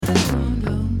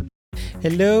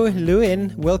Hello,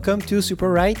 and welcome to Super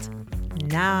Right.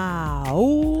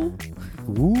 Now.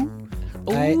 Ooh.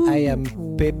 I am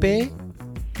Pepe.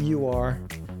 You are.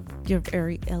 You're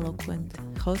very eloquent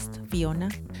host, Fiona.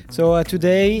 So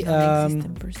today,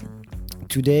 Non-existent person.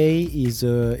 today is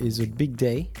a big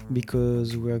day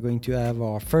because we are going to have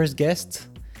our first guest.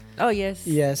 Oh, yes.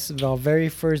 Yes, our very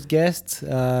first guest.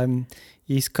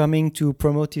 He's coming to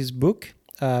promote his book,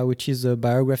 which is a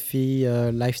biography,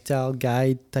 lifestyle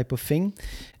guide type of thing.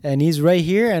 And he's right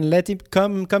here, and let him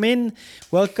come in.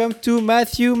 Welcome to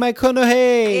Matthew McConaughey.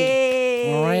 Hey.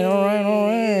 All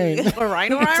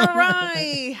right. all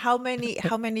right. How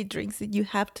many drinks did you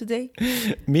have today?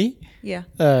 Me? Yeah.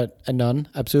 None.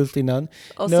 Absolutely none.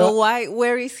 Also,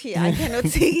 where is he? I cannot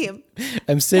see him.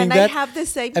 I'm saying Can that. I have the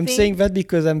same I'm thing? saying that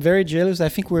because I'm very jealous. I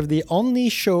think we're the only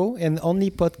show and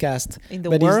only podcast In the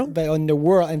world? on the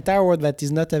entire world that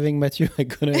is not having Matthew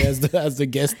McConaughey as the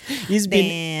guest. He's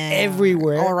been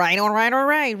everywhere. All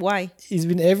right. Why? He's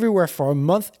been everywhere for a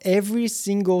month. Every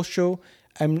single show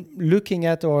I'm looking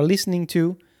at or listening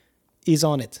to is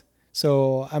on it.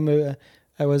 So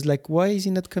I was like, why is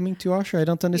he not coming to our show? I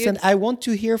don't understand. I want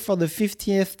to hear for the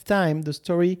 50th time the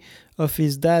story of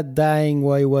his dad dying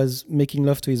while he was making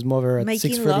love to his mother at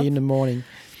 6:30 in the morning.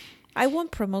 I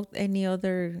won't promote any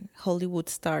other Hollywood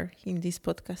star in this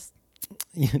podcast.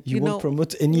 You won't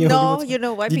promote any No, Hollywood. you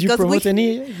know why? Did Because you promote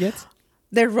any yet?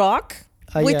 The Rock.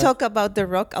 We Yeah. talk about The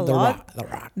Rock a lot. The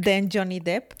Rock. Then Johnny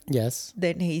Depp. Yes.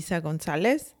 Then Isa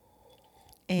Gonzalez.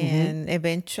 And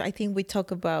eventually, I think we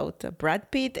talk about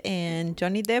Brad Pitt and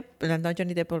Johnny Depp. Not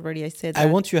Johnny Depp already. I said that. I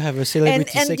want you to have a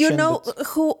celebrity and section. you know but-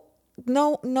 who?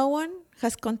 No one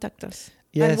has contacted us.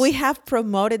 Yes. And we have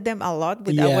promoted them a lot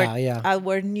with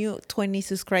our new 20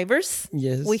 subscribers.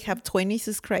 Yes. We have 20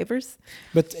 subscribers.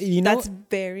 But you know, That's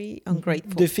very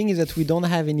ungrateful. the thing is that we don't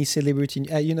have any celebrity.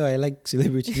 I like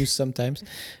celebrity news sometimes,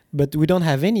 but we don't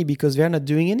have any because they're not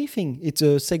doing anything. It's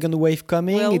a second wave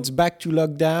coming. Well, it's back to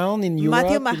lockdown in Europe.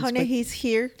 Matthew McConaughey is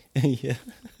here. Yeah.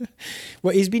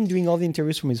 Well, he's been doing all the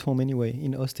interviews from his home anyway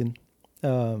in Austin.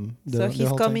 So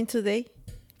he's coming today.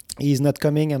 He's not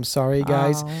coming. I'm sorry,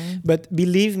 guys. Oh. But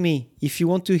believe me, if you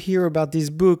want to hear about this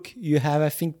book, you have, I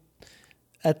think,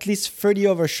 at least 30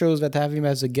 other shows that have him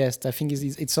as a guest. I think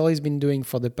it's all he's been doing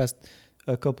for the past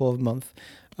couple of months.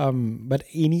 But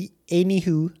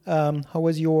anywho, how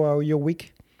was your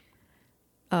week?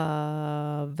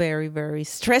 Very, very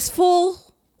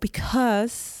stressful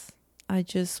because I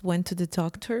just went to the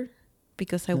doctor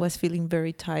because I was feeling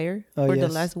very tired for the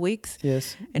last weeks.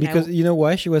 Yes, And because you know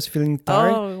why she was feeling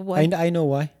tired? Oh, why? I know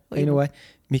why. I know why.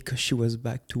 Because she was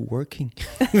back to working.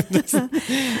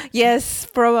 Yes,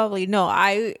 probably. No,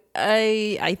 I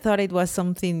thought it was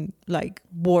something like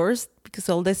worse because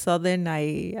all of a sudden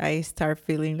I start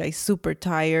feeling like super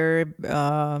tired,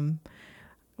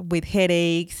 with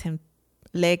headaches and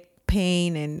leg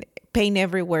pain and pain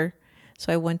everywhere.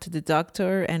 So I went to the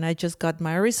doctor and I just got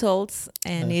my results,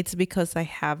 and it's because I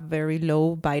have very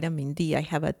low vitamin D. I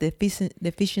have a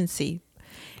deficiency.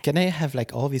 Can I have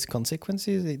like all these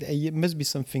consequences? It must be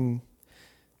something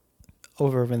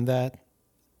over than that.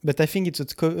 But I think it's a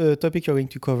topic you're going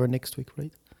to cover next week,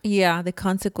 right? Yeah, the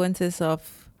consequences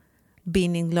of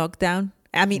being in lockdown.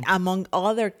 I mean, among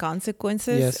other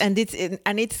consequences, Yes. and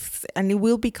it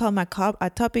will become a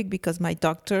topic because my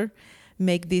doctor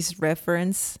make this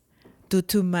reference due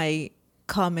to my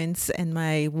comments and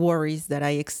my worries that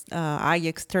I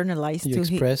externalized to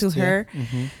her.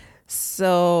 Mm-hmm.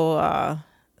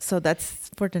 So that's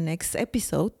for the next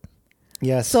episode.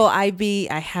 Yes. So I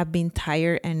have been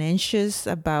tired and anxious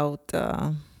about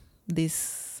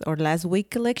this or last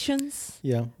week elections.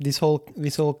 Yeah, this whole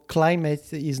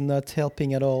climate is not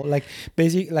helping at all. Like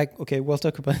basically, okay, we'll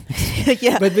talk about it.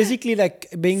 Yeah. But basically, like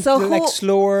being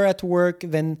slower at work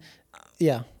than,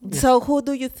 yeah. So who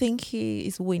do you think he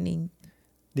is winning?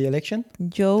 The election?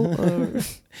 Joe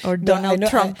or Donald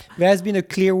Trump? There has been a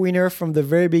clear winner from the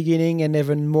very beginning, and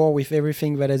even more with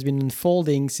everything that has been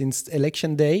unfolding since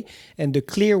election day. And the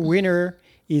clear winner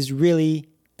is really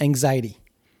anxiety.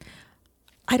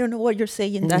 I don't know what you're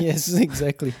saying. Yes,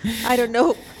 exactly. I don't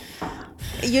know.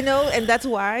 And that's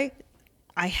why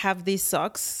I have these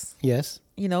socks. Yes.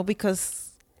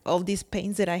 Because all these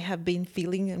pains that I have been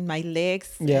feeling in my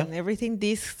legs and everything,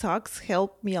 these socks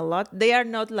help me a lot. They are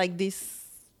not like this.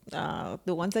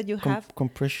 The ones that you have,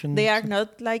 compression. They are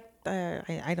not like.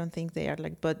 I don't think they are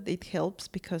like, but it helps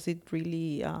because it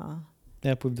really.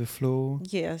 With the flow.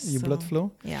 Yes. Your blood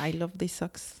flow. Yeah, I love these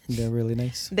socks. They're really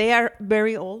nice. They are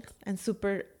very old and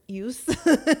super used.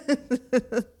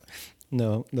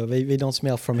 No, they don't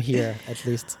smell from here, at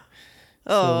least.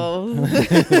 Oh.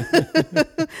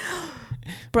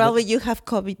 Probably you have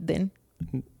COVID then,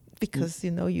 because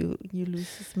you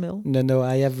lose the smell. No,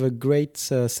 I have a great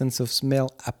sense of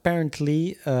smell.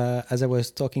 Apparently, as I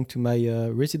was talking to my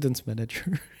residence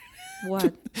manager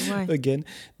What? Why? again,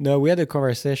 no, we had a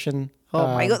conversation.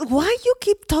 Oh my God! Why you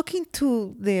keep talking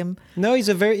to them? No, he's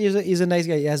a nice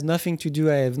guy. He has nothing to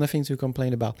do. I have nothing to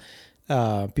complain about.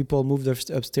 People moved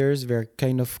upstairs. They're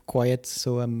kind of quiet,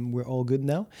 so we're all good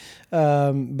now.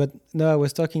 But no, I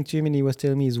was talking to him, and he was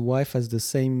telling me his wife has the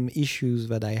same issues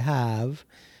that I have,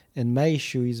 and my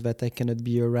issue is that I cannot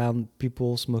be around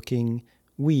people smoking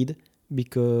weed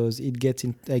because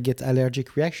I get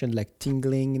allergic reaction like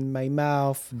tingling in my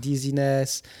mouth,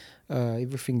 dizziness,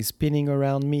 everything is spinning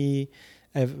around me.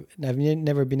 I've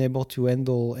never been able to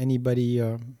handle anybody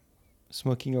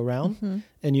smoking around,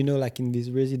 and like in these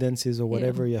residences or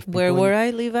whatever, you have people where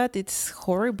I live at, it's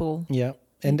horrible. Yeah,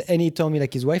 and he told me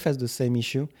like his wife has the same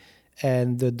issue,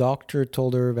 and the doctor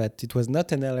told her that it was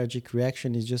not an allergic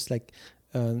reaction. It's just like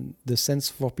the sense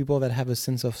for people that have a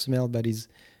sense of smell that is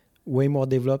way more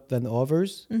developed than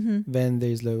others. Then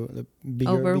there's the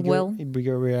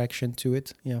bigger reaction to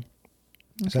it. Yeah.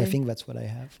 Okay. So I think that's what I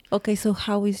have. Okay, so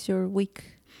how is your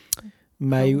week?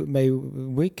 My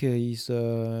week is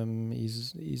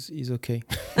okay.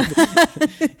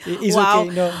 He's wow.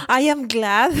 Okay. No. I am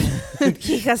glad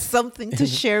he has something to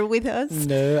share with us.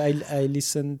 No, I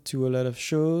listen to a lot of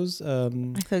shows. I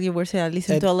thought you were saying I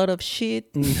listen to a lot of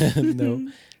shit. No,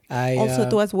 I also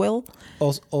too as well.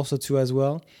 Also too as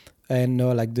well. And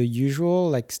no, like the usual,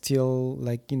 like still,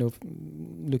 like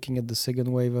looking at the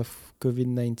second wave of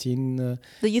COVID-19.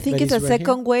 Do you think it's a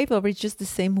second wave or it's just the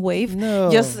same wave? No,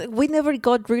 we never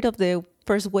got rid of the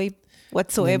first wave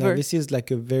whatsoever. No, this is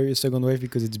like a very second wave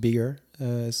because it's bigger,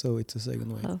 so it's a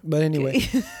second wave. But anyway,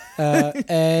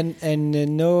 and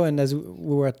as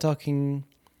we were talking,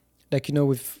 like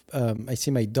with I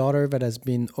see my daughter that has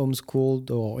been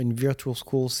homeschooled or in virtual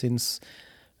school since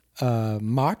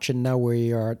March, and now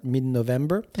we are at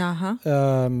mid-November.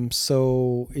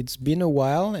 So it's been a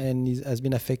while, and it has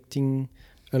been affecting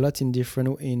a lot in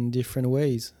different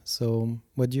ways. So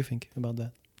what do you think about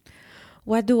that?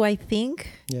 What do I think?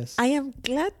 Yes, I am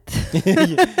glad.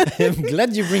 I am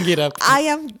glad you bring it up. I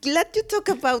am glad you talk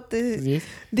about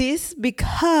this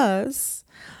because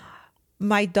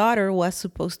my daughter was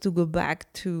supposed to go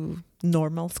back to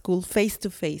normal school,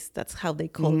 face-to-face. That's how they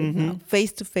call it now,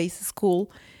 face-to-face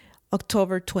school.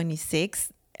 October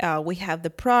 26th. We have the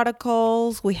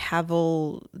protocols, we have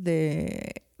all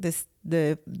the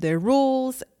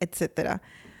rules, etc.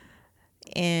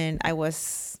 And I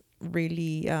was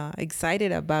really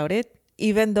excited about it,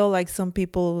 even though like some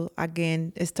people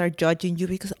again start judging you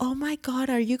because, oh my God,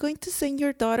 are you going to send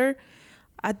your daughter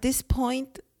at this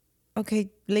point?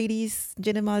 Okay, ladies,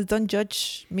 gentlemen, don't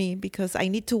judge me because I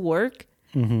need to work.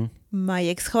 My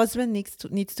ex-husband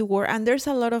needs to work, and there's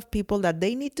a lot of people that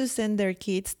they need to send their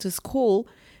kids to school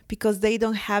because they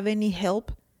don't have any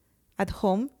help at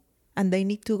home and they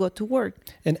need to go to work.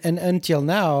 And until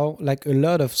now, like a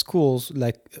lot of schools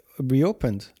like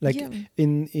reopened. Like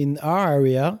in our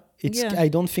area, I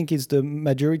don't think it's the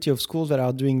majority of schools that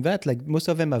are doing that. Like most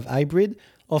of them have hybrid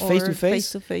or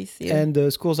face-to-face. And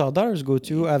the schools our daughters go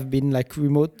to have been like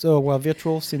remote or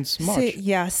virtual since March.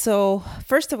 So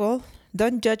first of all,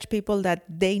 don't judge people that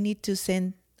they need to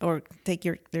send or take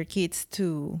their kids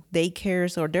to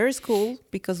daycares or their school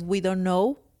because we don't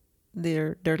know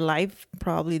their life.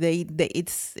 Probably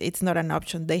it's not an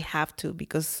option. They have to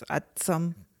because at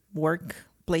some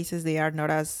workplaces they are not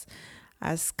as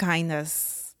kind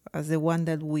as the one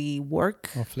that we work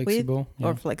or flexible, with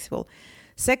or flexible.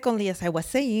 Secondly, as I was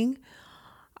saying,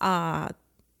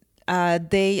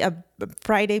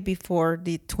 Friday before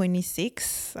the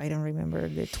 26th, I don't remember,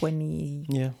 the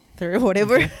 23rd,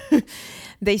 whatever,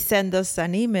 they send us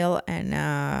an email and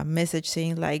a message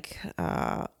saying like,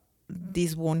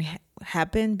 this won't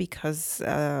happen because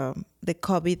the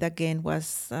COVID again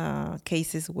was,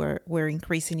 cases were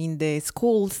increasing in the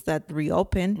schools that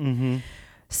reopened.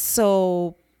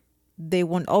 So they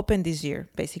won't open this year.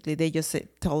 Basically, they just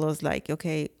told us like,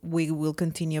 okay, we will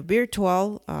continue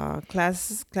virtual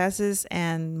classes,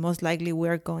 and most likely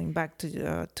we're going back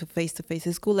to face-to-face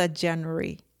school at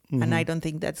January. And I don't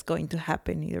think that's going to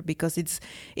happen either because it's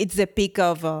the peak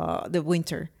of the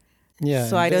winter. Yeah,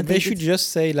 so I don't. They should just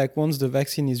say like once the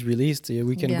vaccine is released,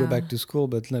 we can go back to school,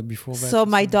 but not before that. So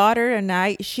my daughter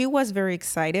and she was very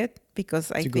excited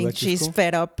because I think she's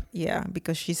fed up. Yeah,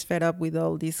 because she's fed up with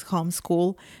all this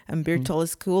homeschool and virtual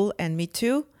school, and me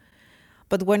too.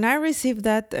 But when I received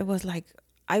that, it was like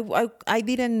I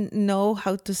didn't know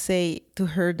how to say to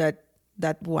her that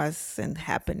wasn't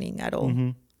happening at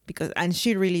all and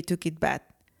she really took it bad.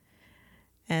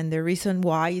 And the reason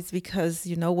why is because,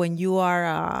 you know, when you're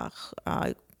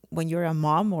a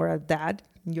mom or a dad,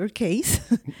 in your case,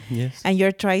 Yes. and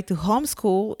you're trying to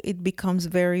homeschool, it becomes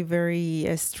very, very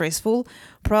stressful.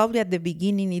 Probably at the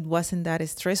beginning, it wasn't that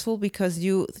stressful because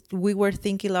we were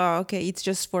thinking, oh, okay, it's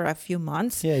just for a few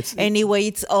months. Yeah. Anyway,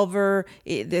 it's over.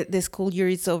 The school year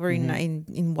is over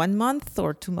in 1 month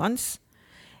or 2 months,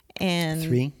 and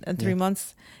 3. 3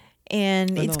 months.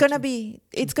 And Oh, it's no,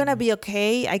 gonna be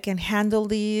okay. I can handle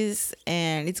this,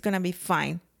 and it's gonna be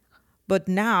fine. But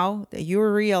now that you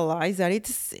realize that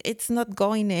it's not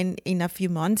going in a few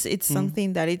months, it's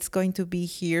something that it's going to be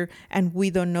here, and we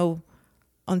don't know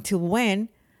until when.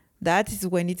 That is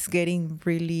when it's getting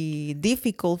really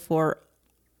difficult for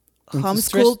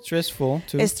homeschool. Stressful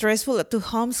too. It's stressful to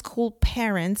homeschool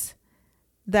parents.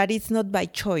 That it's not by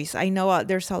choice. I know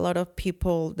there's a lot of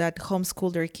people that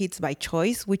homeschool their kids by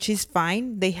choice, which is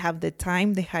fine. They have the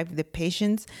time, they have the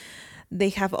patience, they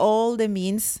have all the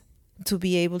means to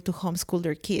be able to homeschool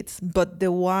their kids. But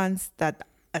the ones that,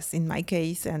 as in my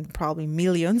case, and probably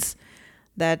millions,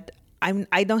 that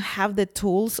I don't have the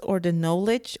tools or the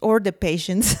knowledge or the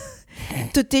patience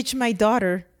to teach my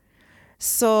daughter.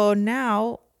 So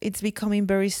now it's becoming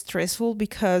very stressful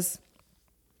because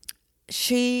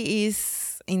she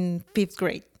is in 5th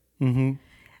grade. Mm-hmm.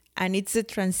 And it's a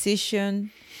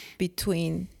transition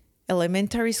between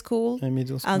elementary school And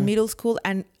middle school,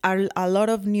 and a lot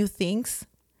of new things.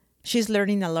 She's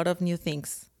learning a lot of new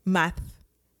things, math,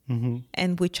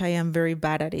 and which I am very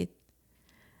bad at it.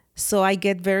 So I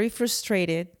get very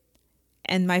frustrated,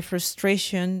 and my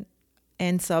frustration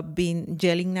ends up being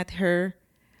yelling at her,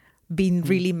 being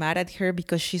really mad at her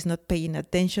because she's not paying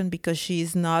attention, because she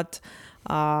is not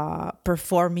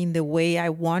performing the way I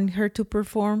want her to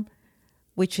perform,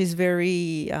 which is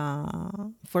very,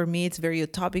 for me, it's very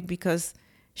utopic because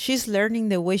she's learning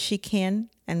the way she can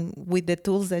and with the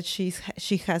tools that she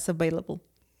has available.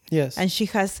 Yes. And she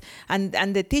has, and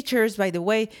the teachers, by the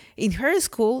way, in her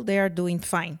school, they are doing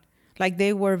fine. Like,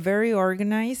 they were very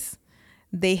organized.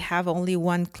 They have only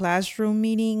one classroom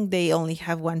meeting. They only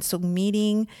have one Zoom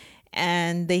meeting,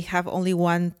 and they have only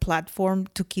one platform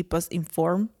to keep us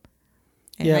informed.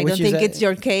 And Yeah, I don't think it's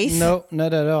your case. No,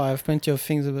 not at all. I have plenty of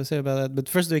things to say about that. But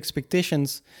first, the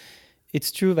expectations. It's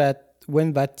true that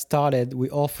when that started, we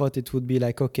all thought it would be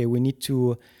like, okay, we need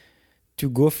to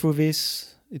go through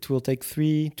this. It will take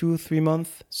 3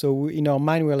 months. So in our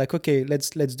mind, we're like, okay, let's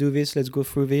do this. Let's go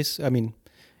through this. I mean,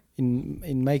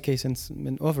 in my case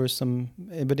and others,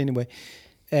 but anyway.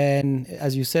 And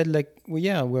as you said, like, well,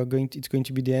 yeah, it's going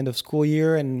to be the end of school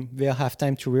year, and they'll have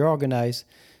time to reorganize.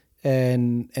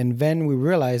 And then we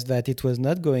realized that it was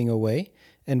not going away.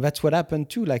 And that's what happened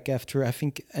too. Like, after, I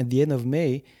think at the end of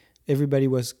May, everybody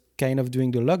was kind of doing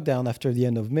the lockdown after the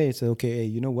end of May. So, okay, hey,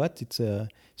 you know what? It's a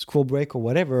school break or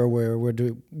whatever.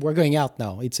 We're going out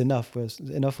now. It's enough. It's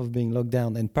enough of being locked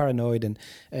down and paranoid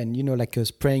and you know, like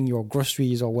spraying your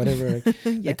groceries or whatever.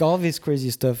 Yeah. Like all this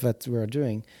crazy stuff that we're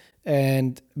doing.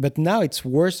 But now it's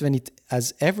worse than it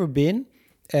has ever been.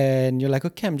 And you're like,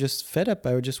 okay, I'm just fed up.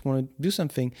 I just want to do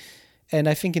something. And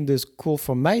I think in the school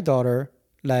for my daughter,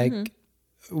 like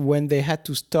when they had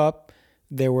to stop,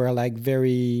 they were like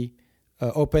very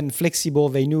open, flexible.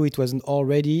 They knew it wasn't all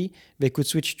ready. They could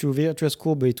switch to virtual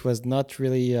school, but it was not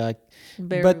really.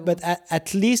 But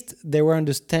at least they were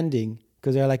understanding,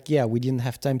 because they're like, yeah, we didn't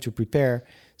have time to prepare,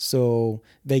 so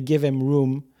they gave them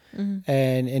room.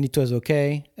 And it was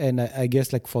okay. And I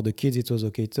guess like for the kids it was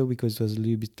okay too, because it was a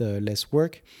little bit less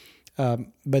work.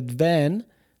 But then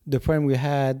the problem we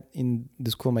had in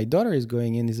the school my daughter is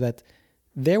going in is that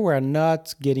they were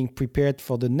not getting prepared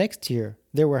for the next year.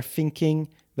 They were thinking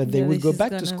that they would go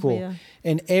back to school.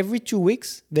 And every 2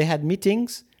 weeks they had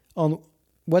meetings on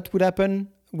what would happen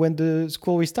when the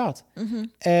school restarts.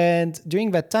 And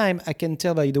during that time, I can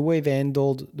tell by the way they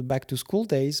handled the back to school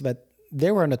days that they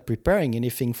were not preparing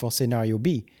anything for scenario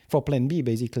B, for plan B,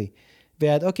 basically. They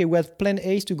had, okay, we have plan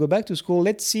A is to go back to school.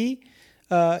 Let's see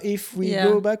if we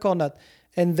go back or not.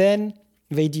 And then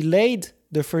they delayed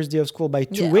the first day of school by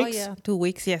 2 weeks. 2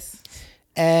 weeks, yes.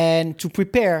 And to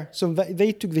prepare. So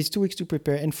they took these 2 weeks to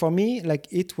prepare. And for me, like,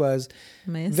 it was...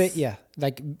 Mess. It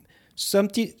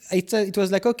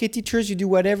was like, okay, teachers, you do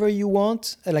whatever you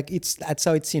want. That's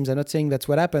how it seems. I'm not saying that's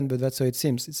what happened, but that's how it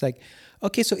seems. It's like,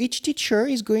 okay, so each teacher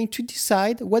is going to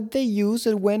decide what they use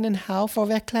and when and how for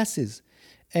their classes.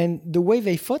 And the way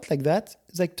they thought like that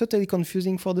is like totally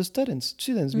confusing for the students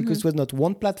because it was not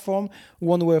one platform,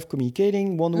 one way of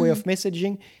communicating, one way of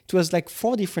messaging. It was like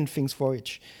 4 different things for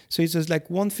each. So it was like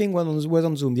one thing was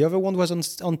on Zoom, the other one was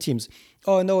on Teams.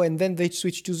 Oh no, and then they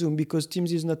switched to Zoom because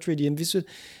Teams is not ready.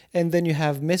 And then you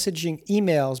have messaging,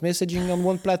 emails, messaging on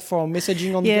one platform,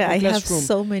 messaging on Google Classroom. I have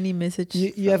so many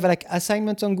messages. You have like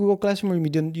assignments on Google Classroom. You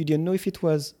didn't know if it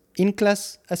was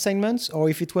in-class assignments or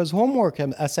if it was homework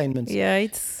assignments. Yeah,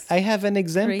 I have an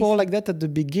example crazy. like that at the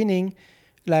beginning.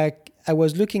 Like I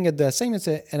was looking at the assignments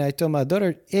and I told my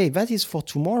daughter, hey, that is for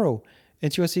tomorrow.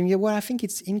 And she was saying, yeah, well, I think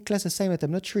it's in-class assignment.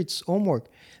 I'm not sure it's homework.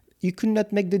 You could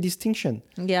not make the distinction.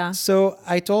 Yeah. So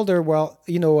I told her, well,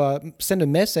 send a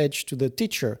message to the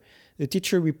teacher. The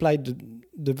teacher replied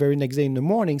the very next day in the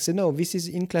morning, said, no, this is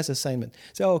in-class assignment.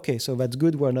 So, okay, so that's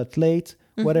good. We're not late,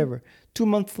 whatever. 2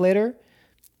 months later,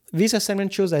 this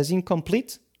assignment shows as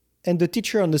incomplete, and the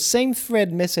teacher on the same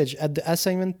thread message at the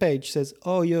assignment page says,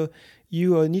 "Oh, you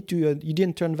need to you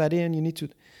didn't turn that in. You need to."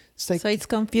 So it's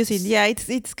confusing. Yeah,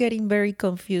 it's getting very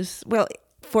confused. Well,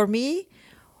 for me,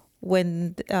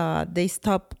 when they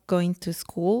stopped going to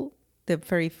school the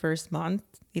very first month,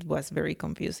 it was very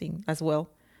confusing as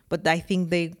well. But I think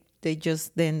they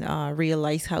just then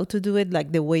realize how to do it,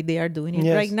 like the way they are doing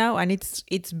it right now, and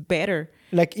it's better.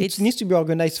 Like it needs to be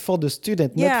organized for the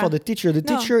student, not for the teacher. The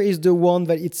teacher is the one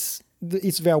that it's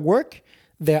their work.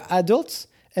 They're adults,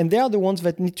 and they are the ones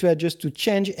that need to adjust to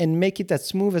change and make it as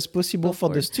smooth as possible for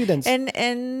the students.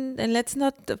 And let's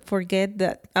not forget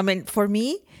that. I mean, for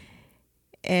me,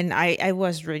 and I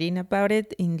was reading about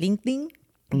it in LinkedIn.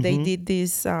 They did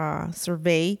this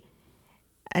survey.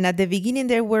 And at the beginning,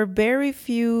 there were very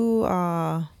few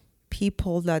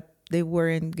people that they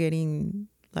weren't getting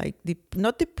like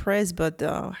not depressed, but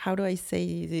how do I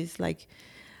say this? Like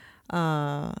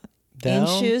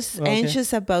anxious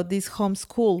about this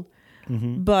homeschool.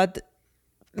 But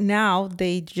now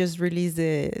they just released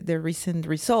the recent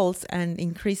results and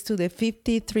increased to the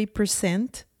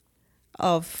 53%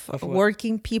 of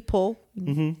working people.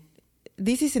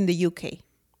 This is in the UK.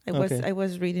 I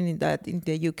was reading that in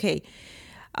the UK.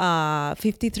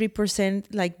 53%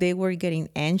 like they were getting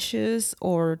anxious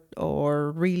or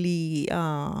really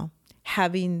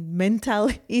having mental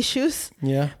issues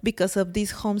because of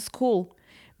this homeschool,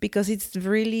 because it's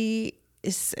really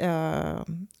it's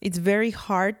very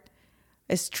hard,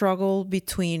 a struggle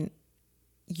between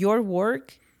your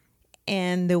work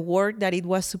and the work that it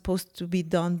was supposed to be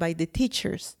done by the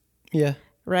teachers.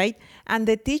 Right? And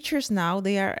the teachers now,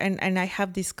 they are, and I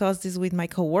have discussed this with my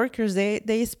coworkers, they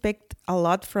expect a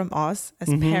lot from us as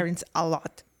parents, a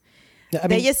lot. Yeah,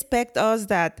 they expect us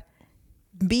that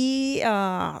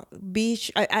I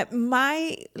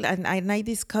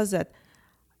discuss that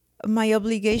my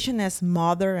obligation as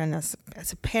mother and as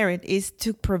a parent is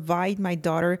to provide my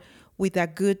daughter with a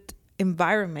good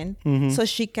environment so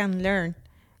she can learn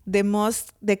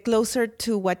the closer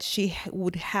to what she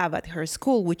would have at her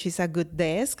school, which is a good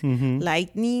desk,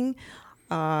 lighting,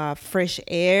 fresh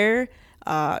air,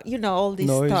 all this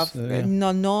stuff,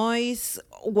 no noise,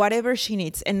 whatever she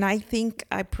needs. And I think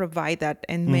I provide that.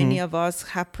 And many of us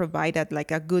have provided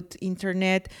like a good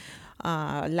internet,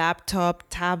 laptop,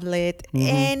 tablet,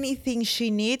 anything she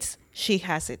needs, she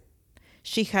has it.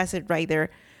 She has it right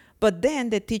there. But then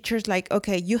the teacher's like,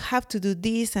 okay, you have to do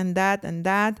this and that,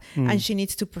 and she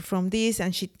needs to perform this,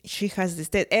 and she has this,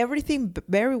 that. Everything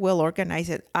very well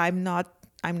organized. I'm not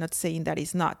saying that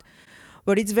it's not,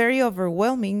 but it's very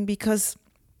overwhelming because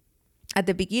at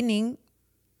the beginning,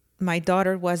 my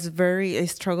daughter was very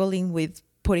struggling with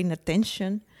putting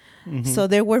attention. So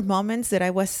there were moments that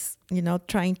I was,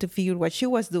 trying to figure what she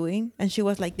was doing, and she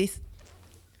was like this.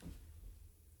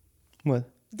 What?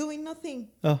 Doing nothing.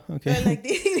 Oh, okay. Like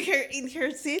this in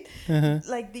her seat,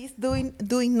 like this,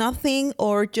 doing nothing,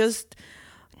 or just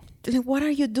like, what are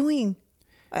you doing?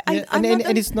 And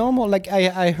it's normal. Like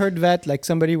I heard that, like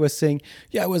somebody was saying,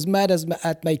 I was mad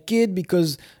at my kid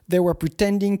because they were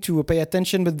pretending to pay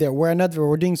attention, but they were not. They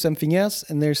were doing something else.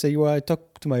 And they say, well, I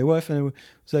talked to my wife, and I was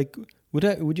like,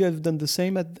 would you have done the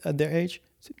same at their age?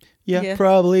 Yeah,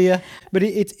 probably. Yeah, but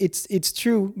it's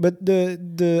true. But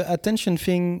the attention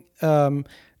thing,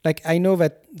 like I know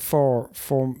that for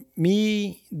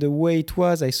me, the way it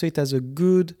was, I saw it as a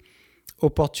good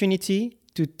opportunity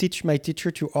to teach my teacher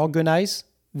to organize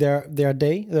their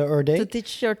day, her day. To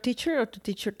teach your teacher or to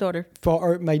teach your daughter?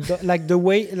 For like the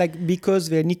way, like because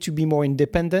they need to be more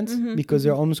independent because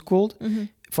they're homeschooled.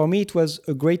 For me, it was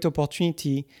a great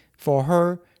opportunity for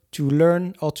her to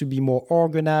learn how to be more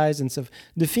organized and stuff.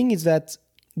 The thing is that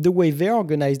the way they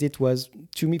organized it was,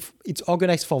 to me, it's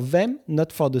organized for them,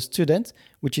 not for the student,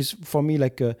 which is for me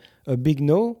like a big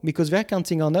no, because they're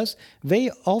counting on us. They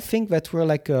all think that we're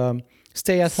like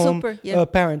stay-at-home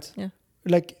parents. Yeah.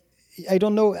 Like, I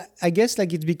don't know. I guess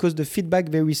like it's because the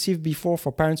feedback they received before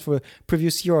for parents for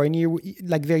previous year or any,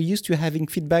 like they're used to having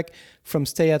feedback from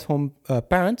stay-at-home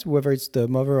parents, whether it's the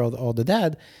mother or the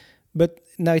dad. But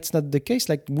now it's not the case.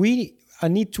 Like we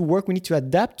need to work. We need to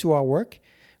adapt to our work.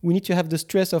 We need to have the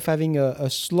stress of having a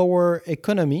slower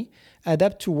economy,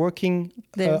 adapt to working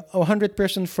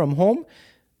 100% from home,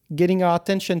 getting our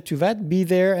attention to that, be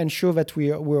there and show that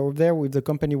we're there with the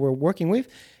company we're working with,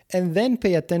 and then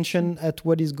pay attention at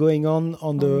what is going on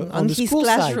the school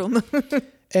classroom. side.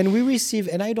 And we receive,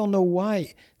 and I don't know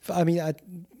why. I mean,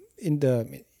 in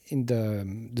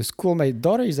the school my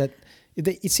daughter is at,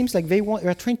 it seems like they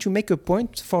are trying to make a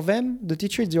point for them. The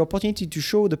teacher is the opportunity to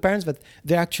show the parents that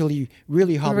they're actually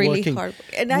really hardworking.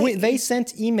 They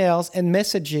sent emails and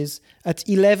messages at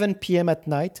 11 p.m. at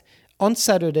night, on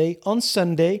Saturday, on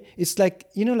Sunday. It's like,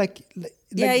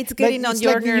 it's getting on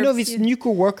your nerves. This new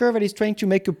coworker that is trying to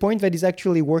make a point that is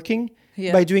actually working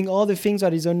by doing all the things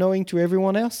that is annoying to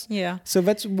everyone else. Yeah. So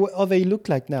that's how they look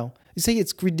like now. You say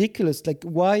it's ridiculous. Like,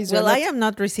 why is I am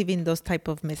not receiving those type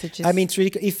of messages. I mean, it's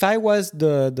ridiculous. If I was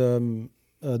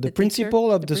the principal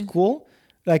of the school,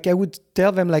 like I would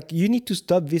tell them, like, you need to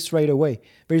stop this right away.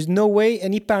 There's no way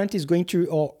any parent is going to,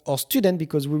 or student,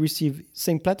 because we receive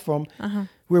same platform,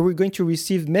 where we're going to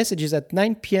receive messages at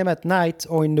 9 p.m. at night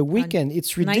or in the weekend.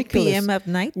 It's ridiculous. 9 p.m. at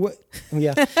night?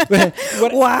 Yeah.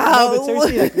 Wow. No, but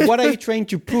seriously, like, what are you trying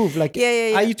to prove? Like,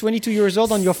 are you 22 years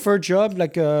old on your first job,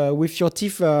 like with your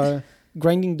teeth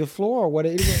grinding the floor or what?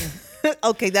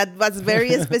 Okay, that was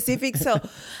very specific. So,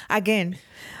 again,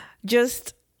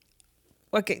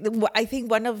 I think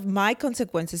one of my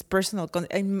consequences,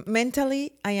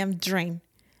 mentally, I am drained.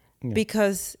 Yeah.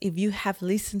 Because if you have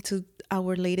listened to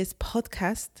our latest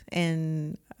podcast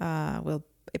and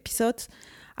episodes,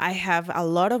 I have a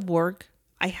lot of work.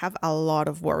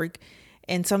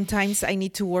 And sometimes I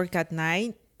need to work at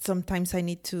night. Sometimes I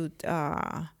need to,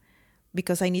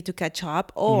 because I need to catch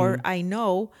up, or I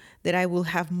know that I will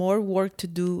have more work to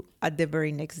do at the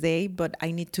very next day, but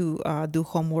I need to do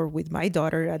homework with my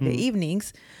daughter at the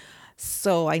evenings.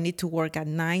 So I need to work at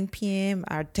 9 p.m.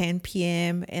 or 10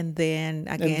 p.m. and then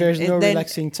again. And there's no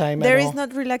relaxing time at all. There is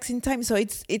not relaxing time. So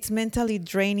it's mentally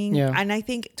draining. Yeah. And I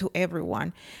think to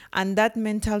everyone. And that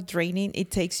mental draining,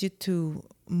 it takes you to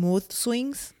mood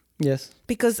swings. Yes.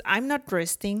 Because I'm not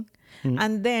resting.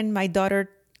 And then my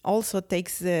daughter also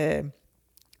takes the...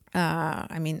 as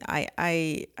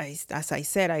I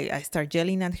said, I start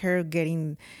yelling at her,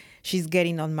 she's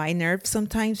getting on my nerves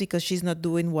sometimes because she's not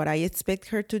doing what I expect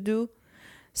her to do.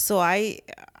 So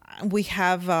we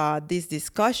have these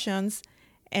discussions,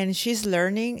 and she's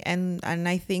learning, and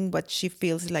I think what she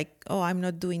feels like, oh, I'm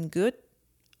not doing good.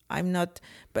 I'm not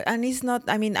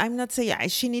saying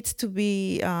she needs to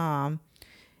be,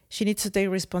 she needs to take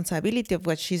responsibility of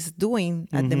what she's doing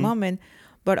at the moment,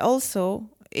 but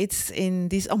also it's in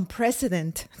these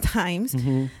unprecedented times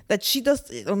that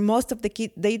most of the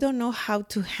kids, they don't know how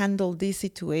to handle this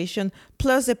situation.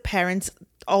 Plus the parents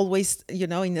always,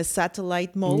 in a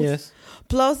satellite mode. Yes.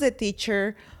 Plus the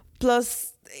teacher,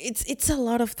 plus it's a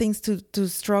lot of things to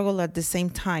struggle at the same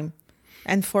time.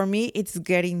 And for me, it's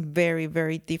getting very,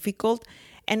 very difficult.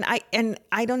 And I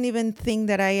don't even think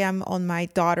that I am on my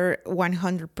daughter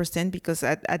 100% because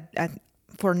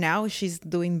for now she's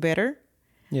doing better.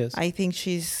 Yes, I think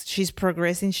she's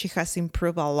progressing. She has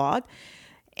improved a lot,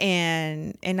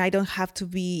 and I don't have to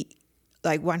be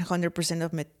like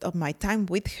 100% of my time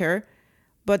with her.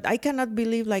 But I cannot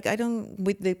believe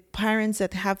with the parents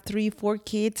that have 3-4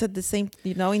 kids at the same,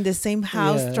 in the same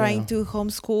house trying to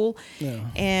homeschool,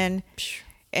 and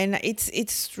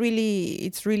it's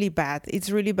really bad. It's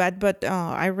really bad. But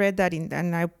I read that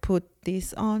and I put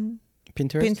this on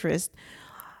Pinterest.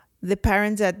 The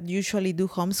parents that usually do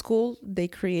homeschool, they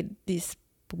create this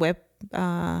web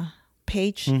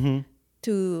page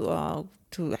to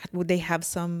they have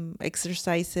some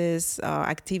exercises,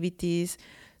 activities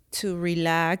to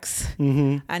relax,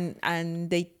 and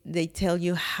they tell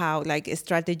you how, like,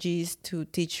 strategies to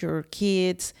teach your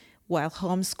kids while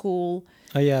homeschool.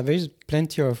 Oh yeah, there's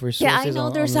plenty of resources. Yeah, I know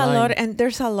there's a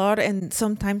lot, and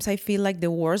sometimes I feel like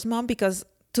the worst mom because,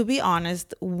 to be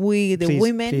honest,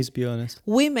 women... Please be honest.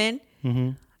 Women,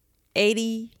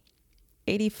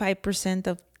 85%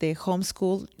 of the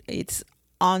homeschool, it's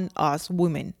on us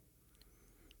women.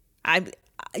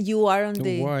 You are on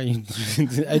the... Why?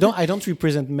 I don't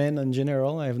represent men in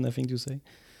general. I have nothing to say.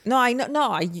 No, I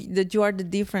know. That you are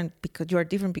different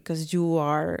because you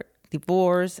are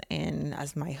divorce, and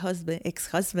as my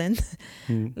ex-husband,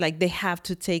 like they have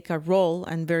to take a role,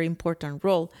 and very important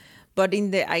role. But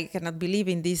I cannot believe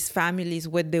in these families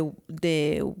where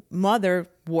the mother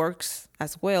works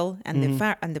as well, and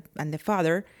the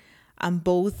father, and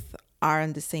both are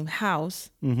in the same house.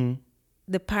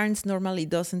 The parents normally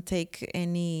doesn't take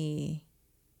any,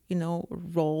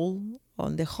 role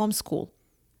on the homeschool.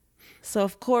 So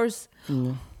of course,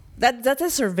 that's a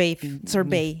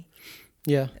survey.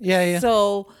 Yeah.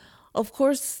 So of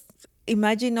course,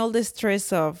 imagine all the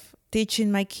stress of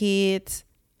teaching my kids,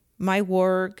 my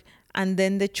work, and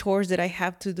then the chores that I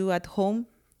have to do at home.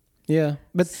 Yeah,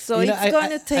 but so it's going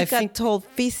to take a toll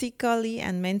physically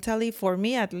and mentally, for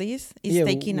me at least. It's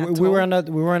taking a toll. We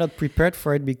were not prepared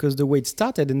for it, because the way it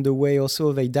started and the way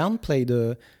also they downplay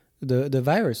the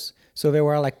virus. So there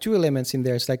were like two elements in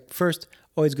there. It's like, first,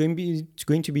 it's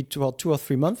going to be 2 or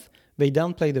 3 months. They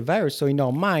downplay the virus. So in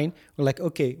our mind, we're like,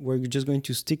 okay, we're just going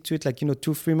to stick to it. Like,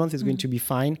 2-3 months is going to be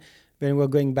fine. Then we're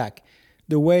going back.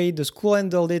 The way the school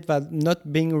handled it, but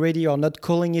not being ready or not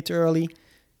calling it early,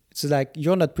 it's like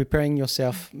you're not preparing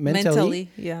yourself mentally.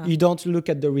 Yeah. You don't look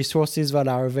at the resources that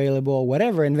are available or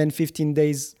whatever. And then 15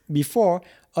 days before,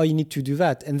 you need to do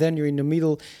that. And then you're in the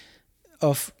middle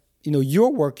of,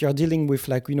 your work. You're dealing with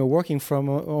working from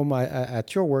home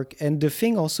at your work. And the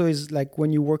thing also is like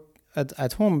when you work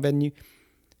at home, then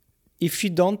if you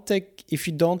don't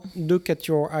look at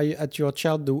your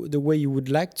child the way you would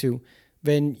like to,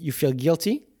 then you feel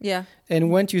guilty. Yeah.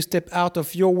 And once you step out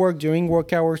of your work during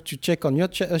work hours to check on your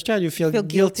child, you feel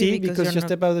guilty because you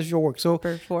step out of your work. So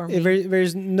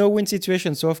there's no win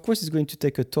situation. So of course it's going to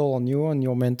take a toll on you, on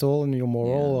your mental, and your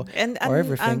moral, or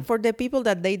everything. And for the people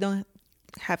that they don't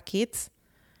have kids,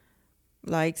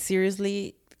 like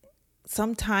seriously,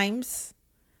 sometimes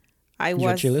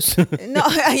You're jealous? No,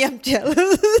 I am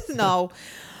jealous. No,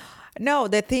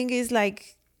 the thing is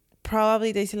like,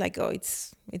 probably they say like, oh,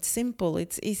 it's simple,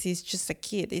 it's easy, it's just a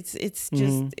kid, it's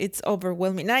just it's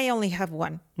overwhelming. And I only have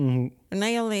one, and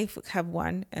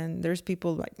there's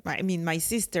people like my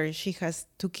sister, she has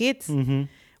 2 kids.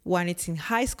 One is in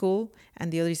high school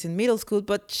and the other is in middle school,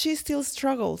 but she still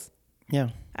struggles.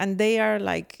 And they are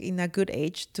like in a good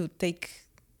age to take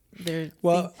their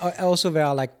also there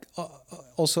are like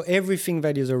also everything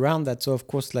that is around that. So of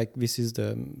course, like, this is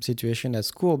the situation at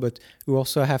school, but we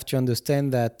also have to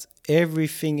understand that every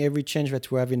change that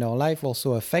we have in our life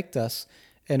also affect us,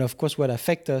 and of course what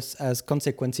affect us has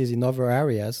consequences in other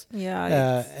areas.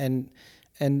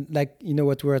 And like,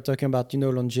 what we were talking about,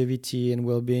 longevity and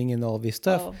well-being and all this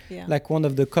stuff. Like, one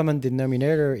of the common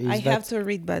denominator is I have to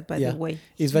read that, by the way,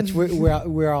 is that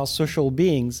we are social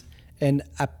beings, and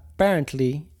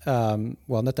apparently,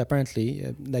 not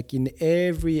apparently, like in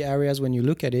every areas when you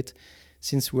look at it,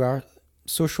 since we are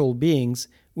social beings,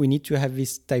 we need to have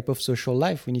this type of social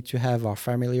life. We need to have our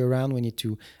family around. We need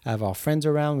to have our friends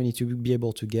around. We need to be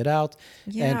able to get out.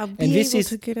 And this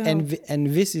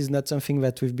is not something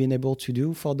that we've been able to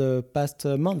do for the past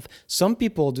month. Some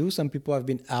people do. Some people have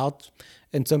been out,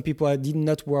 and some people did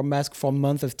not wear masks for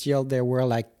months until they were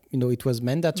like, it was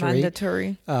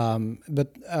mandatory.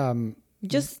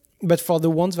 But for the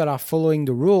ones that are following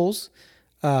the rules,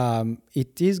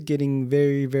 it is getting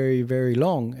very, very, very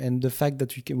long. And the fact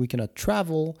that we cannot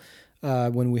travel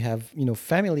when we have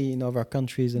family in other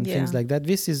countries and things like that,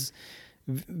 this is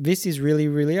really,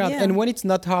 really hard. And when it's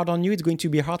not hard on you, it's going to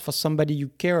be hard for somebody you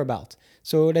care about.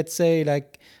 So let's say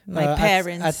like my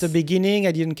parents. At the beginning,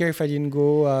 I didn't care if I didn't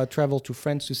go travel to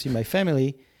France to see my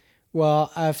family.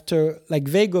 Well, after, like,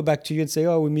 they go back to you and say,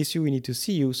 oh, we miss you, we need to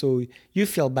see you. So you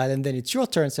feel bad, and then it's your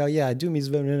turn. So, I do miss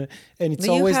them. And it's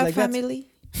always like that. Do you have family?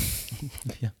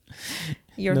 Yeah.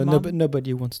 Your mom?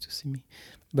 Nobody wants to see me.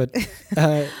 But,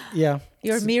 Your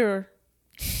mirror.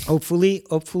 Hopefully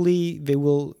they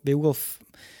will.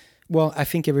 Well, I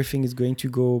think everything is going to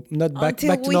go not back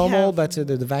to normal, but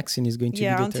the vaccine is going to be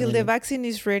determined. Until the vaccine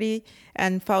is ready,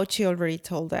 and Fauci already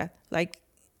told that. Like,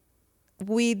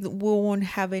 we won't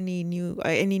have any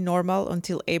normal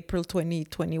until April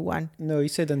 2021. No, he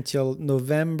said until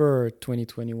November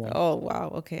 2021. Oh,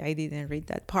 wow. Okay, I didn't read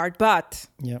that part. But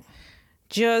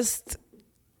just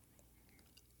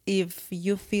if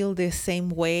you feel the same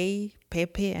way,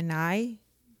 Pepe and I,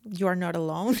 you are not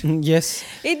alone. Yes.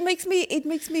 It makes me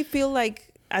feel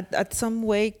like at some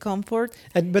way comfort.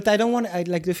 But I don't want I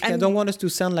don't want us to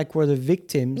sound like we're the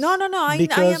victims. No. I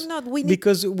am not.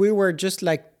 Because we were just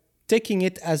like taking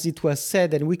it as it was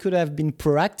said, and we could have been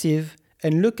proactive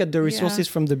and look at the resources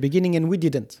from the beginning, and we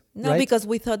didn't. No, right? Because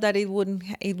we thought that it wouldn't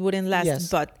last. Yes.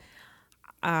 But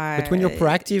But when you're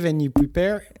proactive and you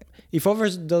prepare, if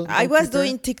others don't I was prepare,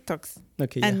 doing TikToks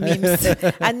okay, and yeah. memes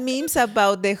and memes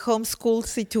about the homeschool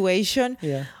situation,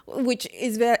 Yeah. which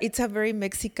is it's a very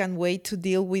Mexican way to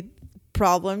deal with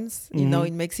problems. You know,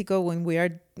 in Mexico, when we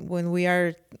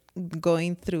are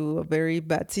going through a very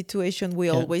bad situation, we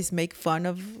always make fun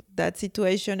of that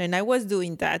situation. And I was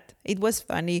doing that. It was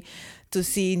funny to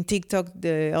see in TikTok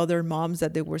the other moms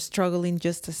that they were struggling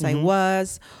just as I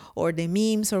was, or the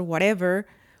memes or whatever.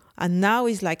 And now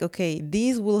it's like, okay,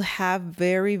 this will have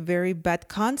very, very bad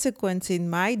consequence in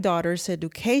my daughter's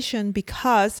education,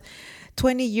 because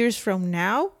 20 years from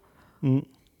now,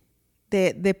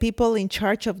 the people in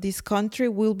charge of this country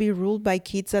will be ruled by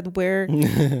kids that were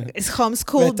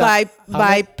homeschooled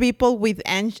by people with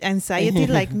anxiety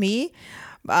like me,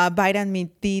 vitamin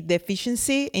D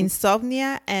deficiency,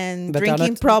 insomnia, and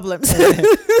drinking problems.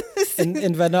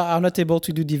 and that are not able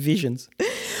to do divisions.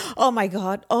 Oh my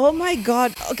God.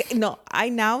 Okay, no,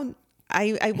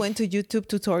 I went to YouTube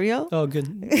tutorial. Oh, good.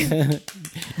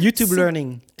 YouTube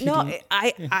learning. No,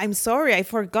 I'm sorry, I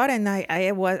forgot, and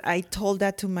I told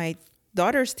that to my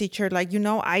daughter's teacher. Like,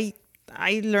 I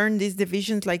learned these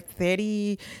divisions like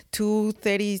 32,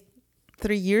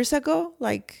 33 years ago.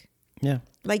 Like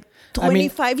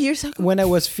 25 years ago. When I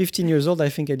was 15 years old, I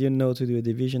think I didn't know to do a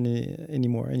division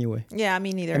anymore. Anyway. Yeah,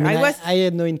 me neither. I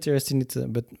had no interest in it,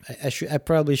 but I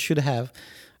probably should have.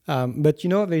 But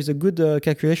there's a good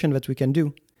calculation that we can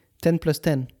do. 10 plus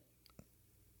 10.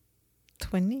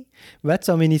 20. That's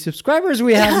how many subscribers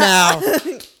we have now.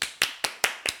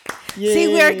 See,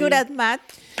 we are good at math.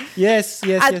 Yes.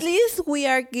 At least we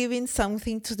are giving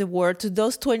something to the world, to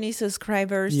those 20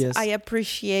 subscribers. Yes. I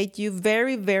appreciate you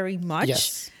very, very much.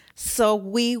 Yes. So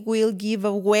we will give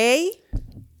away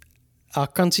our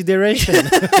consideration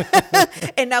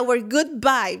and our good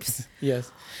vibes. Yes.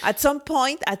 At some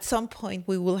point,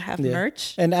 we will have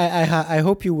merch. And I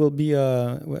hope you will be.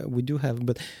 We do have,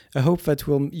 but I hope that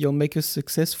you'll make us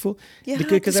successful. Yeah,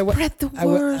 because spread the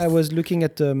word. I was looking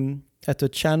at a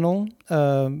channel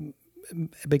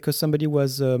because somebody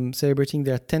was celebrating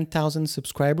their 10,000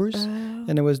 subscribers,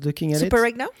 and I was looking at Super it.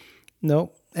 right now?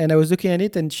 No, and I was looking at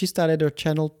it, and she started her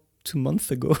channel 2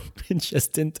 months ago, and she has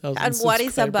 10,000 And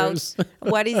subscribers.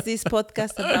 what is this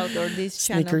podcast about, or this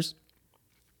channel?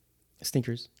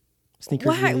 Sneakers.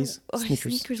 Why? Release.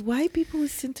 Sneakers. Why people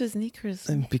listen to sneakers?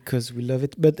 Because we love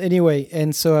it. But anyway,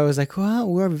 and so I was like, wow,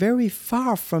 we're very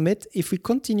far from it. If we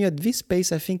continue at this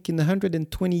pace, I think in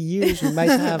 120 years, we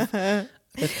might have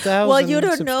 1,000 Well, you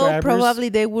don't know. subscribers. Probably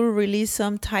they will release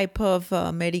some type of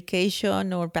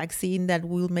medication or vaccine that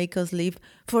will make us live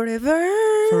forever.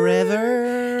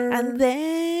 And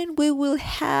then we will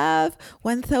have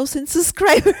 1,000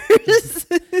 subscribers.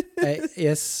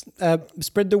 Yes.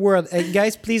 Spread the word.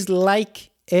 Guys, please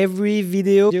like every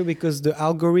video, because the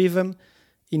algorithm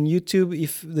in YouTube,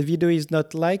 if the video is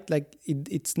not liked,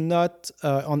 it's not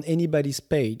on anybody's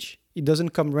page. It doesn't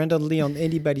come randomly on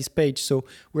anybody's page. So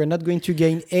we're not going to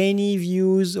gain any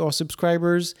views or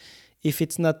subscribers if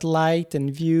it's not liked and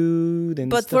viewed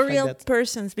and but stuff for real like that.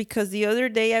 persons, because the other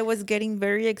day I was getting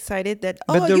very excited that,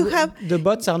 the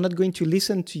bots are not going to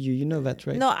listen to you. You know that,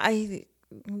 right? No,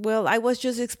 I was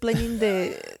just explaining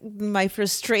my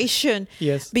frustration.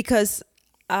 Yes. Because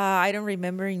I don't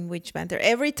remember in which banter.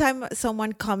 Every time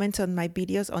someone comments on my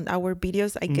videos, on our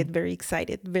videos, I get very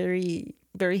excited, very,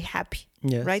 very happy.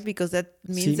 Yes. Right? Because that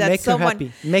means See, that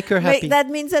someone... Make her happy. That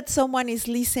means that someone is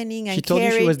listening and She told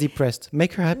caring. you she was depressed.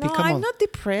 Make her happy. No, Come on. I'm not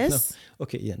depressed. No.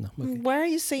 Okay, yeah, no. Okay. Why are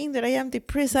you saying that I am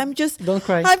depressed? I'm just... Don't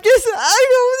cry. I'm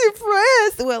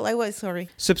depressed. Well, I was sorry.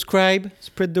 Subscribe,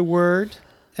 spread the word,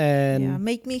 and Yeah,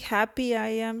 make me happy. I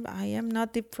am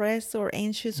not depressed or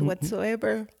anxious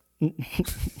whatsoever.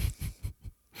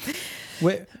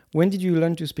 When did you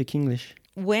learn to speak English?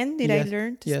 When did I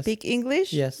learn to speak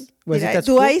English? Yes.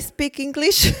 Do I speak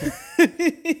English? Do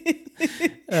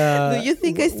you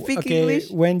think I speak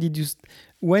English?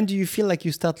 When do you feel like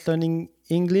you start learning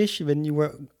English? When you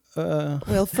were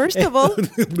well, first of all,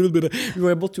 you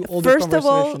were able to hold the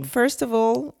conversation. First of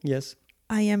all, yes,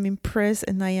 I am impressed,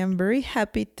 and I am very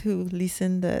happy to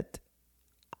listen that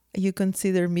you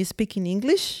consider me speaking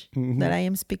English, that I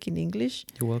am speaking English.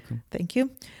 You're welcome. Thank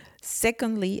you.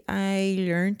 Secondly, I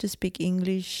learned to speak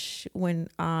English when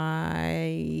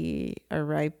I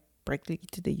arrived practically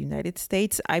to the United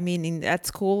States. I mean, at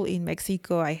school in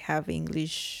Mexico, I have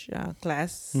English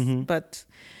class, but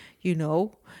you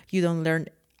don't learn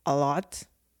a lot.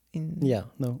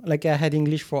 Like I had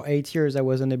English for 8 years. I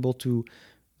wasn't able to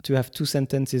have 2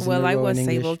 sentences. Well, in a I row was in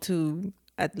English. able to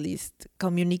at least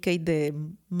communicate the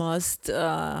most,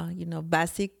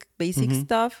 basic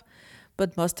stuff.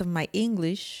 But most of my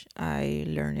English, I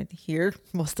learned it here.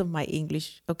 Most of my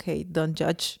English, okay, don't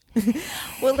judge.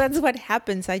 Well, that's what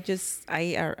happens. I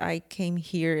came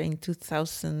here in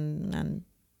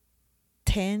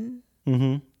 2010.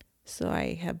 Mm-hmm. So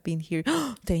I have been here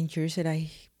 10 years, and I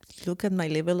look at my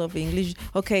level of English.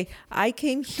 Okay, I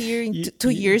came here in 2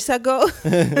 years ago.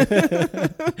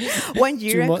 1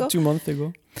 year ago. 2 months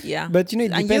ago. Yeah. But, it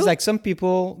And depends. you? Like some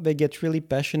people, they get really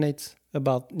passionate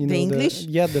about, The English?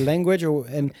 the language,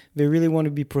 and they really want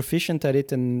to be proficient at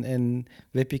it, and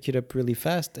they pick it up really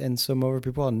fast. And some other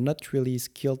people are not really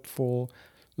skilled for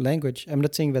language. I'm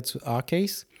not saying that's our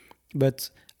case, but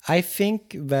I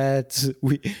think that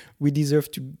we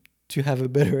deserve to have a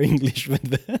better English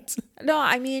than that. No,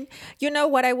 I mean,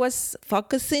 what I was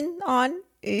focusing on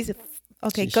is,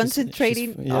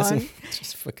 concentrating on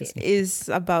Just focusing. is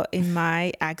about in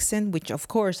my accent, which of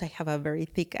course I have a very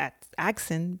thick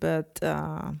accent, but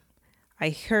I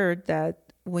heard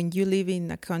that when you live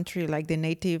in a country like the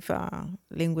native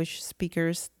language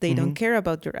speakers, they don't care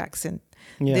about your accent.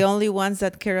 Yeah. The only ones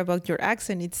that care about your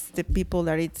accent, it's the people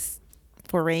that it's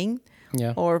foreign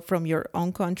or from your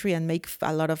own country and make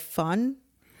a lot of fun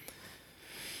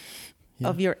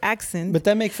of your accent. But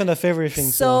I make fun of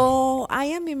everything. So I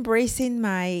am embracing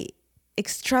my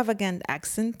extravagant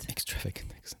accent.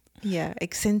 Extravagant accent. Yeah,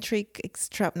 eccentric,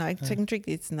 eccentric.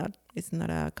 It's not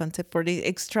a concept for the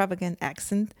extravagant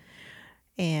accent.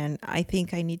 And I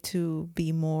think I need to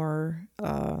be more,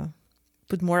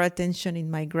 put more attention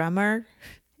in my grammar,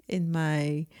 in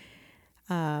my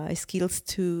skills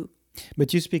to.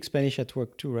 But you speak Spanish at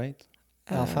work too, right?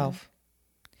 Half.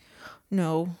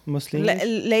 No. Mostly English?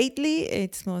 Lately,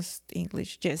 it's most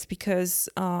English, just because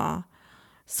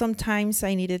sometimes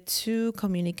I needed to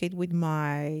communicate with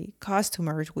my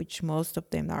customers, which most of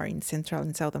them are in Central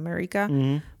and South America.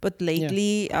 Mm-hmm. But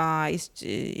lately,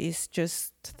 it's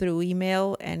just through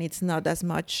email, and it's not as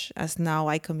much as now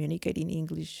I communicate in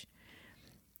English.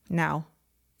 Now,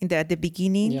 at the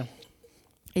beginning,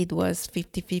 it was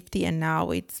 50-50, and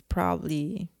now it's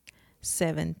probably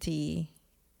 70-80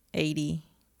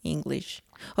 English.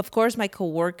 Of course, my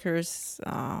coworkers,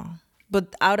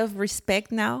 but out of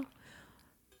respect now,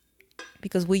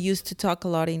 because we used to talk a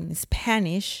lot in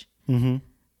Spanish,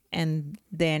 and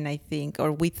then I think,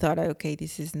 or we thought, okay,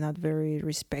 this is not very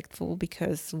respectful,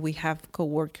 because we have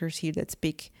coworkers here that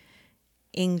speak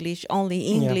only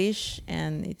English,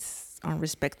 and it's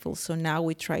unrespectful. So now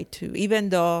we try to, even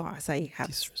though, as I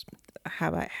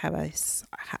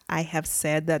have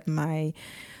said that my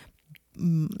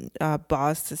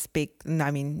boss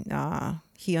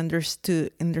he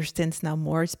understands now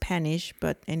more Spanish,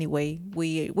 but anyway,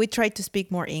 we try to speak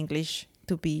more English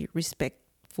to be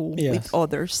respectful with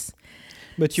others.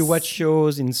 But you watch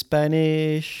shows in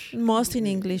Spanish? Most in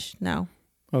English now.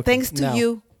 Okay. Thanks to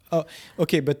you. Oh,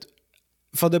 okay, but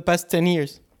for the past 10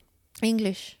 years?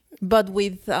 English, but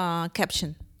with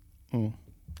caption.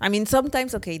 I mean,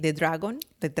 sometimes, the dragon,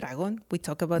 we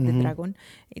talk about the dragon.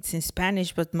 It's in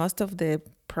Spanish, but most of the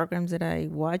programs that I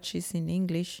watch is in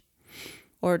English.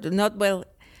 Or not, well,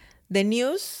 the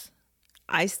news,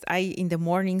 I in the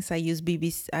mornings I use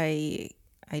BBC, I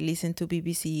listen to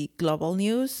BBC Global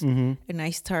News, and I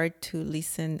start to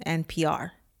listen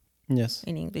NPR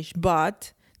in English.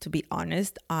 But to be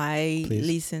honest, I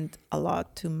listened a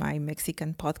lot to my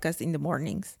Mexican podcast in the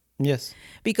mornings. Yes.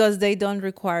 Because they don't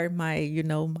require my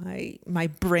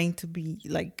brain to be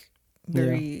like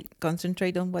very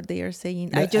concentrate on what they are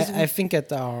saying. I think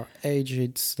at our age,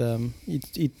 it's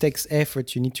it takes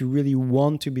effort. You need to really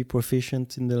want to be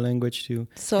proficient in the language too.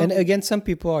 So, and again, some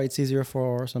people it's easier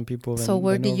for some people. So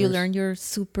where did you learn your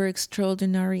super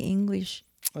extraordinary English?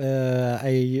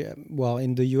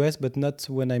 In the US, but not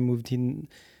when I moved in.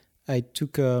 I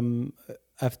took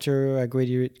after I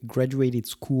graduated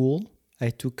school. I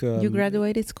took. You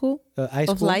graduated school? High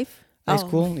school. Of life? High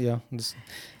school, yeah.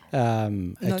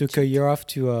 I took a year off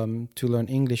to learn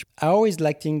English. I always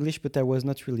liked English, but I was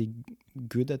not really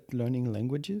good at learning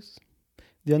languages.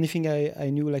 The only thing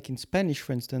I knew, like in Spanish,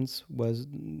 for instance, was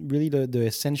really the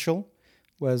essential.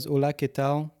 Was hola, ¿qué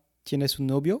tal? ¿Tienes un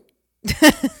novio?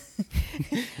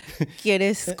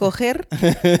 ¿Quieres coger?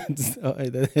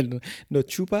 No,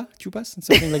 chupas,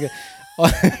 something like that.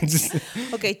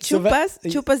 Okay, chupas.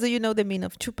 Chupas, do you know the meaning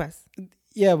of chupas?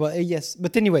 Yeah, well, yes.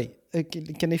 But anyway,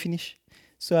 can I finish?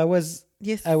 So I was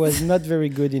not very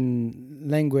good in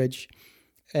language.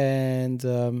 And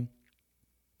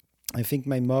I think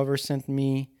my mother sent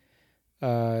me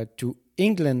to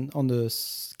England on the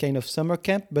kind of summer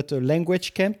camp, but a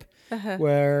language camp.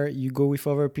 Where you go with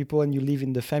other people and you live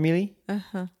in the family.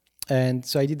 And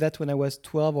so I did that when I was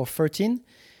 12 or 13.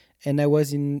 And I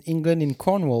was in England, in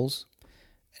Cornwall.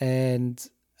 And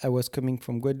I was coming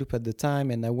from Guadeloupe at the time,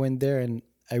 and I went there and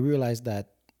I realized that,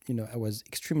 I was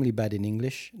extremely bad in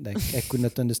English. Like I could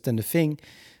not understand a thing.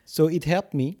 So it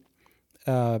helped me.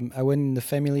 I went in the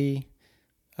family.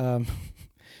 My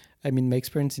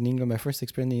experience in England, my first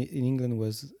experience in England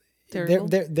was Terrible.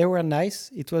 They were nice.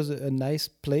 It was a nice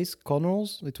place,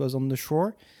 Cornwalls. It was on the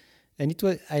shore, and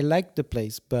I liked the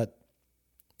place, but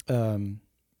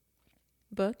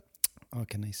But how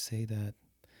can I say that?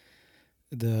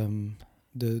 The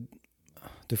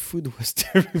food was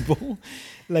terrible.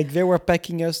 Like they were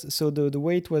packing us. So the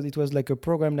way it was like a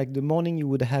program. Like the morning you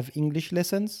would have English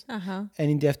lessons, and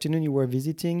in the afternoon you were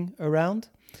visiting around.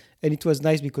 And it was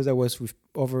nice because I was with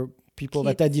other people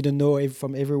Kids. that I didn't know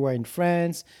from everywhere in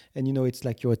France. And it's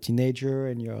like you're a teenager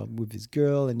and you're with this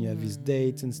girl and you have these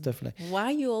dates and stuff like.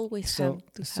 why you always have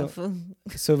to have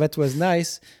So that was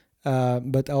nice.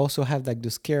 But I also have like the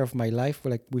scare of my life,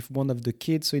 like with one of the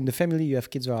kids. So in the family, you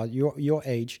have kids who are your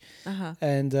age,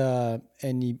 and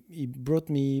he brought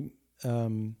me.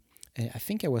 And I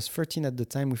think I was 13 at the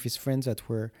time with his friends that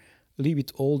were a little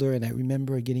bit older, and I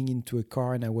remember getting into a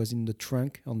car and I was in the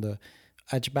trunk on the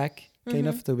hatchback, kind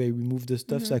of the way we moved the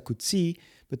stuff so I could see.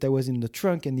 But I was in the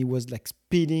trunk and he was like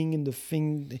speeding in the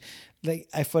thing, like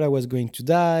I thought I was going to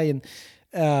die,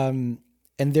 and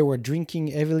they were drinking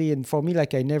heavily. And for me,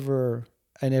 like I never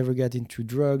got into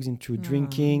drugs, into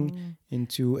drinking,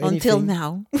 into anything. until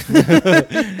now.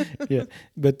 Yeah,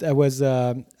 but I was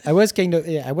kind of,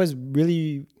 I was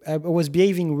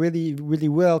behaving really, really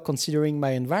well considering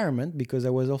my environment, because I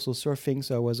was also surfing.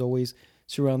 So I was always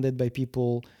surrounded by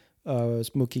people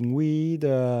smoking weed,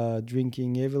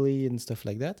 drinking heavily and stuff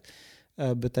like that.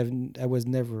 But I was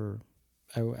never...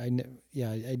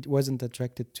 I wasn't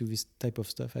attracted to this type of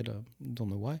stuff. I don't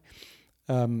know why.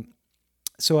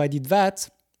 So I did that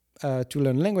to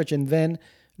learn language, and then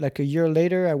like a year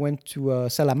later, I went to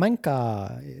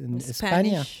Salamanca in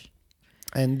España,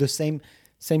 and the same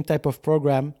type of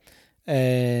program.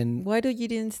 And Why you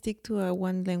didn't stick to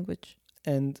one language?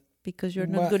 And because you're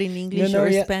not good in English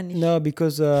or Spanish? No,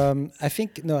 because I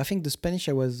think the Spanish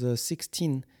I was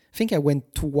 16. I think I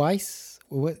went twice.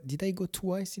 What did I go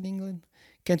twice in England?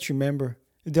 Can't remember.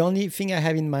 The only thing I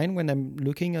have in mind when I'm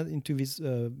looking into this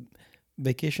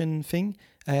vacation thing,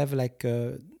 I have like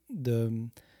the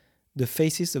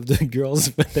faces of the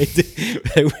girls that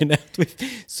I went out with.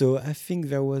 So I think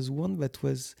there was one that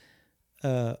was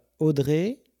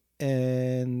Audrey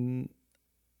and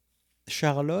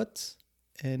Charlotte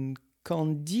and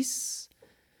Candice,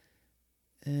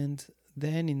 and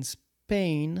then in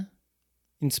Spain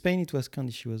it was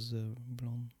Candice. She was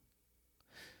blonde.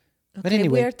 Okay, but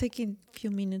anyway, we are taking a few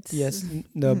minutes. Yes,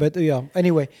 no, but yeah.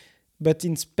 Anyway, but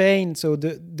in Spain, so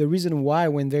the reason why I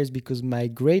went there is because my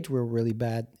grades were really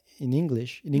bad in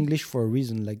English. In English for a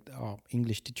reason, like our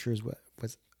English teachers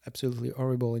was absolutely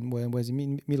horrible when I was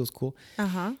in middle school.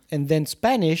 And then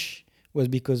Spanish was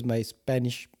because my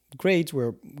Spanish grades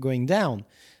were going down,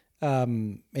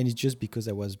 and it's just because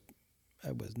I was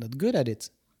not good at it.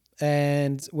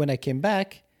 And when I came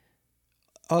back,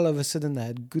 all of a sudden I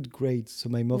had good grades. So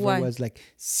my mother was like,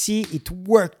 "See, it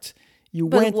worked. You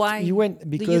went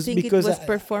because Do you think it was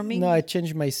performing?" No, I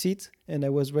changed my seat and I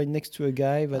was right next to a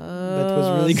guy that was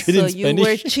really good in Spanish. So you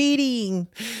were cheating.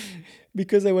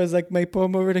 Because I was like, my poor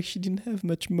mother, like she didn't have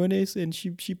much money, and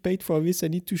she paid for this. I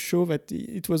need to show that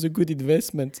it was a good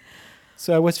investment.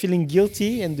 So I was feeling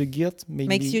guilty, and the guilt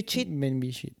makes you cheat. Made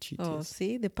me cheat. Oh, yes.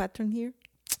 See the pattern here.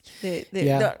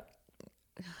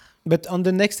 But on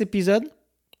the next episode,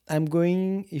 I'm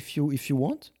going, if you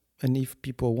want, and if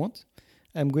people want,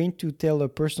 I'm going to tell a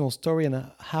personal story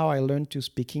on how I learned to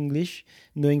speak English,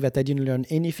 knowing that I didn't learn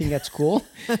anything at school,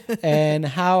 and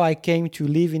how I came to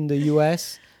live in the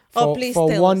US for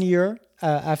 1 year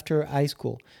after high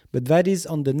school. But that is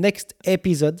on the next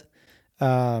episode.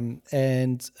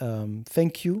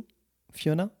 Thank you,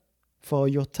 Fiona, for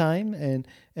your time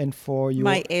and for your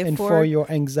and for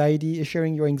your anxiety,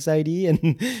 sharing your anxiety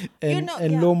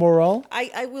and low morale.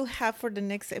 I will have for the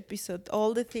next episode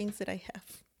all the things that I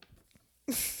have.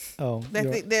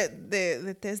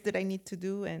 The test that I need to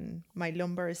do and my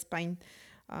lumbar spine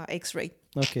X-ray.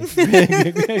 Okay,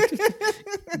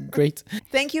 great.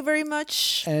 Thank you very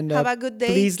much. And have a good day.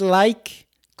 Please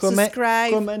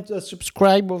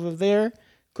subscribe over there.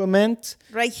 Comment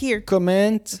right here.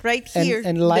 Comment right here.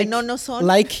 And like. The no son.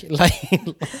 Like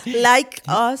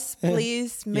us,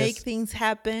 please. Make things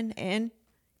happen and.